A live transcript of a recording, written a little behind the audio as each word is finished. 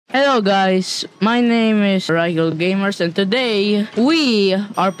Hello guys, my name is Rigel Gamers and today we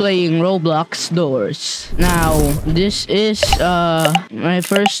are playing Roblox Doors. Now, this is my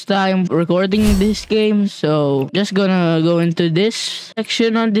first time recording this game, so just gonna go into this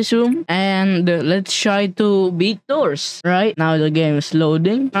section on this room and let's try to beat Doors. Right, now the game is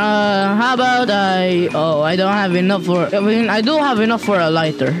loading. How about I don't have enough I do have enough for a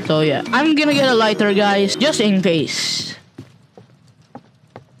lighter. So yeah, I'm gonna get a lighter guys, just in case.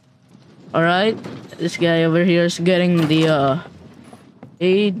 Alright, this guy over here is getting the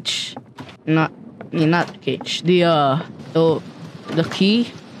cage, not cage, the key.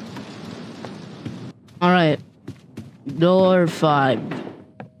 Alright, door 5.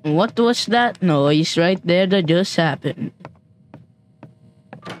 What was that noise right there that just happened?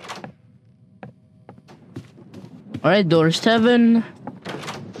 Alright, door 7.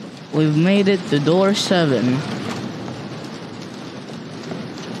 We've made it to door 7.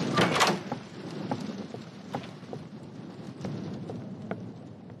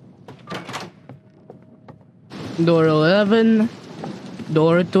 Door 11,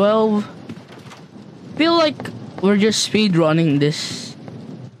 door 12. Feel like we're just speed running this.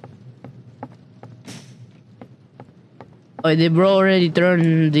 Oh, they already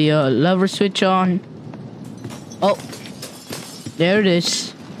turned the lever switch on. Oh, there it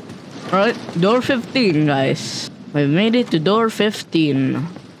is. Alright, door 15, guys. We made it to door 15.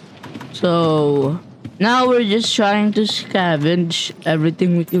 So now we're just trying to scavenge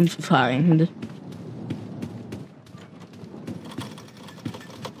everything we can find.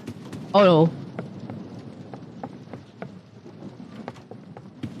 Oh no.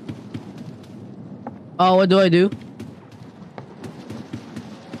 Oh, what do I do?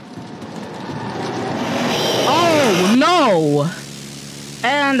 Oh no!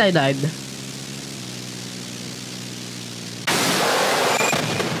 And I died.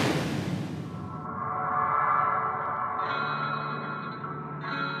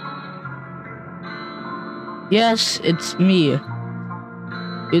 Yes, it's me.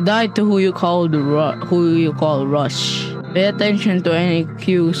 You died to who you call Rush. Pay attention to any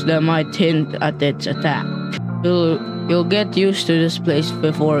cues that might hint at its attack. You'll get used to this place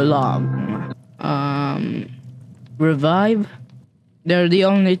before long. Revive? They're the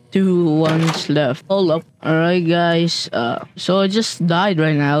only two ones left. Hold up. Alright guys, so I just died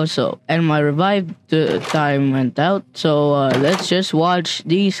right now, and my revive time went out. So let's just watch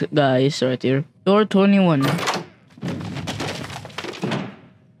these guys right here. Door 21.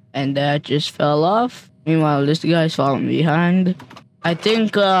 And that just fell off. Meanwhile, this guy's falling behind. I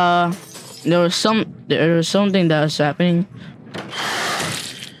think there was something that was happening.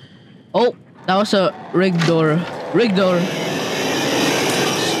 Oh, that was a rigged door.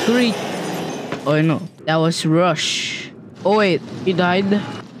 Screech. Oh no, that was Rush. Oh wait, he died.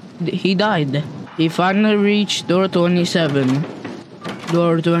 He finally reached door 27.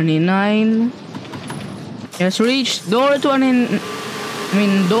 Door 29. He has reached door 20.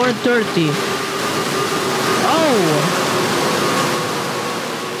 Door 30. Oh!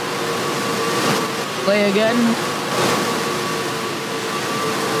 Play again.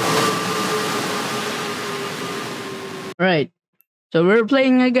 Right. So we're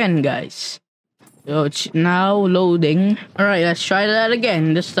playing again, guys. So it's now loading. Alright, let's try that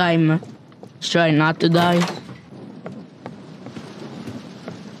again. This time, let's try not to die.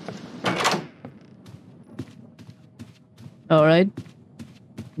 Alright.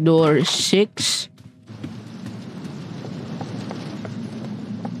 Door 6.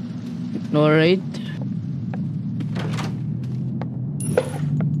 Door 8.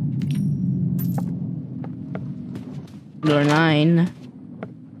 Door 9.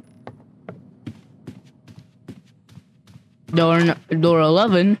 Door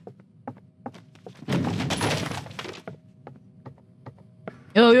 11.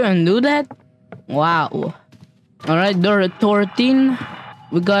 Yo, you can do that? Wow. Alright, door 14.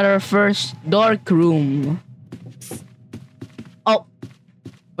 We got our first dark room. Oh,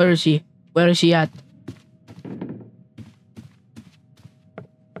 where is he? Where is he at?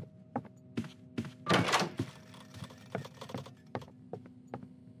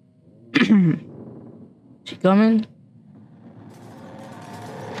 Is he coming?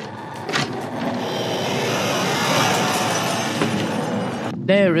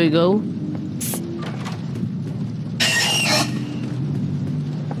 There we go.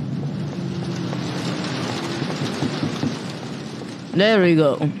 There we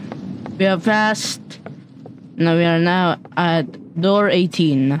go. We have passed. Now we are now at door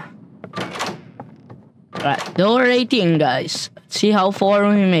 18. Right, door 18, guys. Let's see how far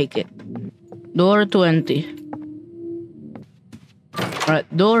we make it. Door 20. Alright,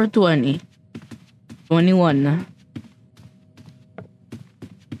 door 20. 21.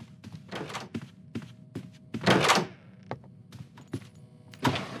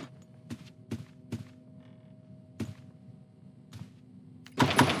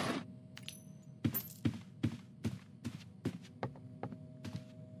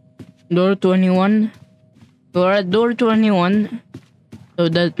 Door 21. We're at door 21. So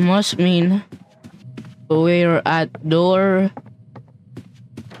that must mean we're at door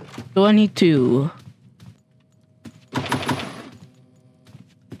 22.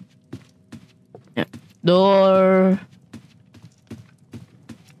 Yeah. Door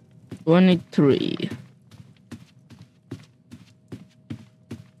 23.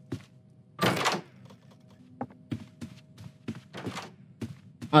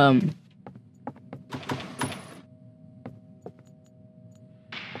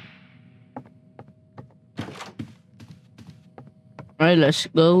 Alright, let's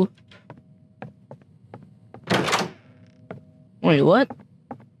go. Wait, what?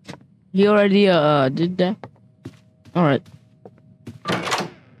 He already did that? Alright.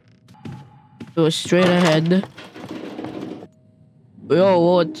 Go straight ahead. Yo,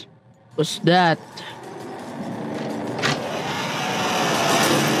 what was that?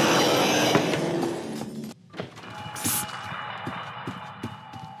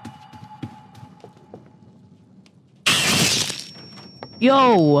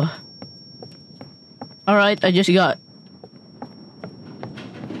 Yo! Alright, I just got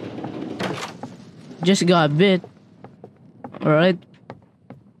bit. Alright.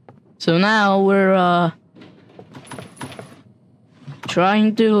 So now we're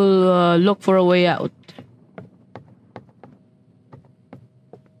trying to look for a way out.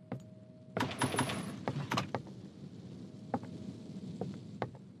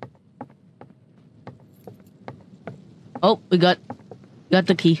 Oh, we got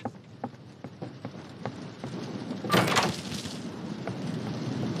the key.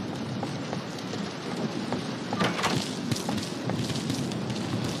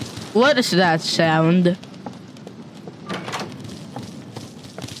 What is that sound?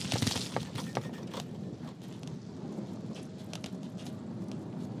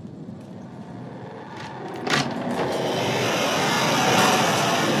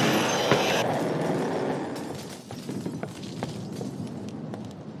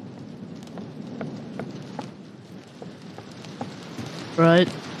 Right.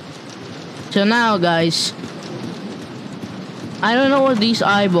 So now, guys, I don't know what these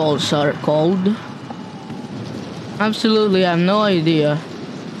eyeballs are called. Absolutely, I have no idea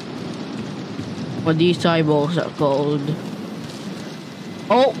what these eyeballs are called.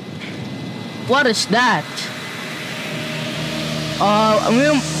 Oh, what is that?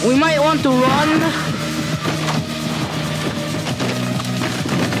 We might want to run.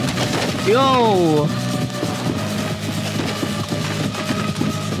 Yo.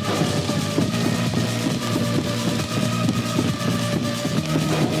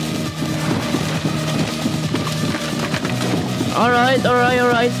 Alright.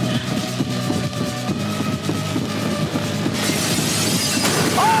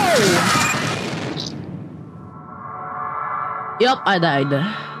 Oh! Yup, I died.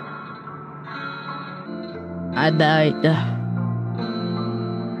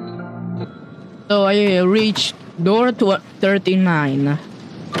 So I reached door 39.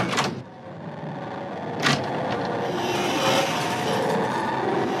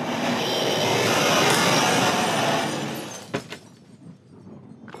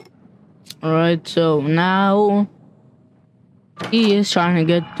 Alright, so now he is trying to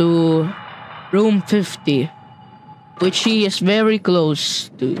get to room 50, which he is very close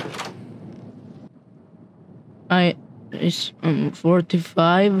to. It's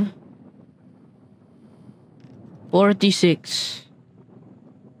 45, 46.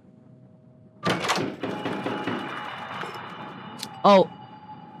 Oh,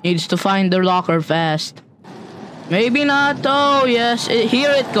 needs to find the locker fast. Maybe not. Oh yes,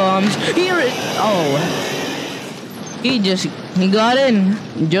 here it comes. Oh, he got in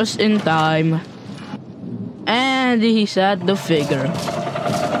just in time, and he's at the figure.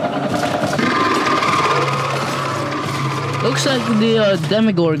 Looks like the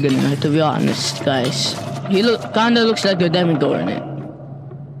Demogorgon, to be honest, guys. He kinda looks like the Demogorgon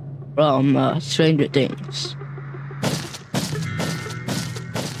from Stranger Things.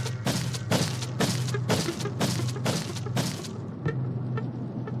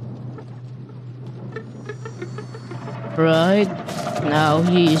 Right now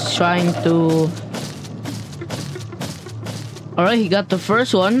he's trying to. Alright, he got the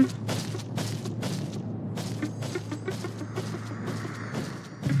first one.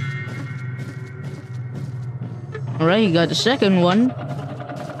 Alright, he got the second one.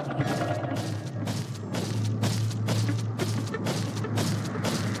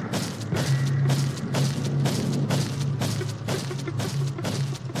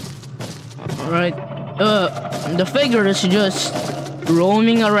 Alright. The figure is just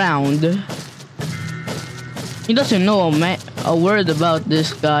roaming around. He doesn't know a word about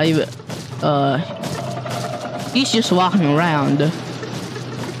this guy, but he's just walking around.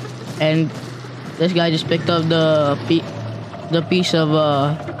 And this guy just picked up the piece of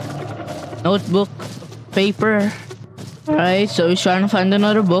notebook paper. Alright, so he's trying to find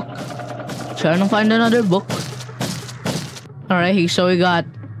another book. Alright, so we got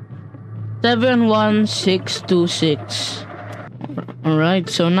 71626. Alright,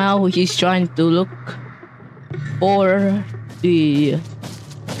 so now he's trying to look for the...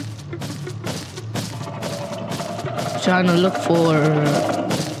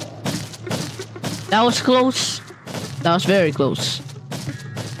 That was close. That was very close.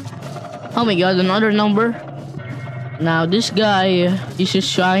 Oh my god, another number. Now this guy is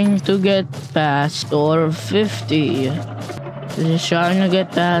just trying to get past door 50. He's trying to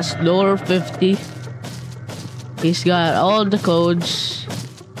get past door 50. He's got all the codes. I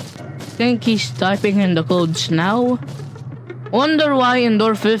think he's typing in the codes now. Wonder why in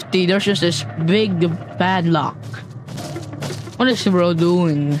door 50 there's just this big padlock. What is bro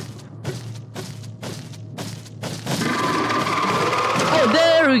doing? Oh,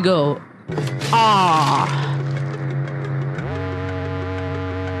 there we go. Ah.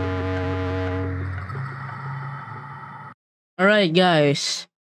 Alright guys,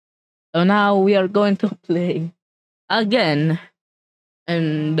 so now we are going to play again,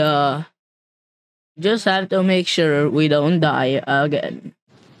 and just have to make sure we don't die again.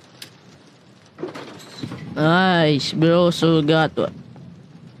 Nice, we also got what?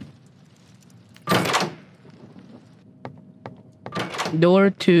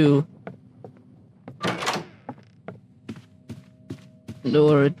 Door 2.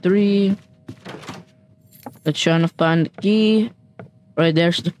 Door 3. Let's try to find the key. Right,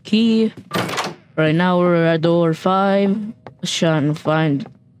 there's the key. Right now we're at door 5. Let's try to find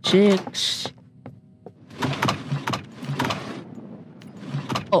 6.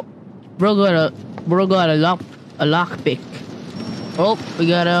 Oh, bro got a lock pick. Oh, we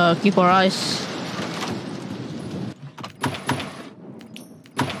gotta keep our eyes.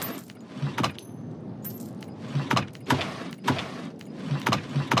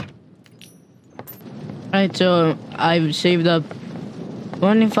 Right, so I've saved up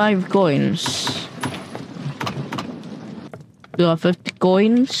 25 coins. We got 50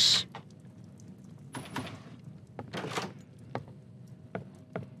 coins.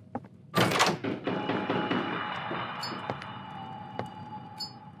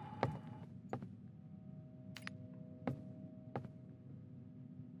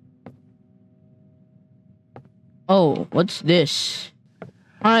 Oh, what's this?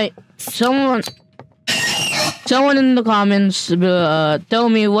 Alright, someone in the comments tell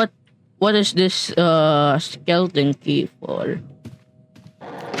me what is this skeleton key for?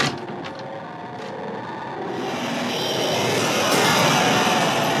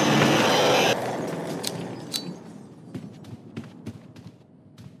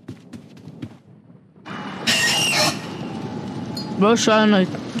 Bro's trying to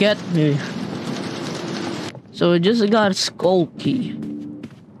get me. So we just got a skull key.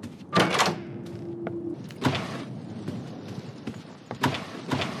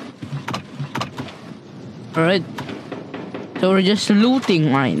 Alright, so we're just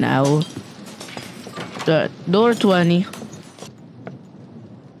looting right now. The door 20.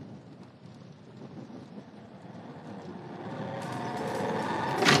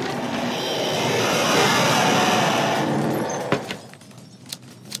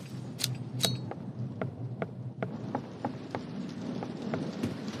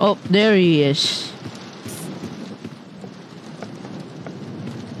 Oh, there he is.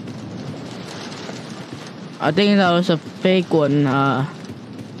 I think that was a fake one.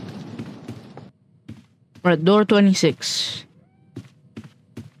 Right, door 26.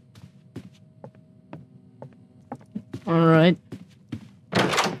 Alright.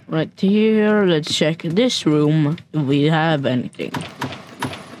 Right here, let's check this room if we have anything.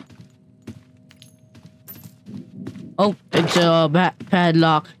 Oh, it's a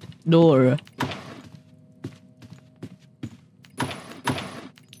padlocked door.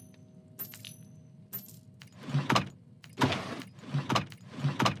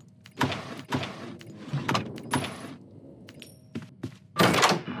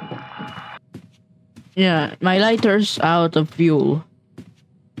 Yeah, my lighter's out of fuel.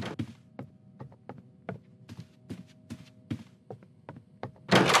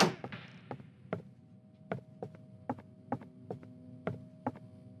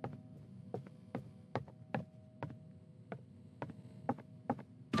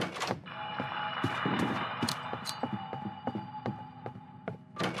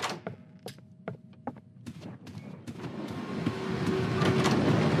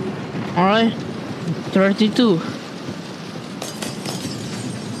 Alright. 32.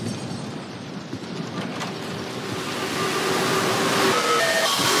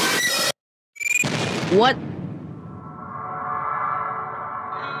 What?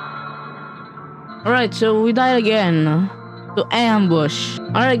 Alright, so we died again to ambush.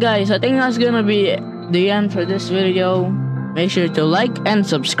 Alright guys, I think that's gonna be the end for this video. Make sure to like and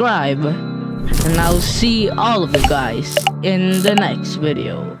subscribe. And I'll see all of you guys in the next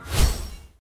video.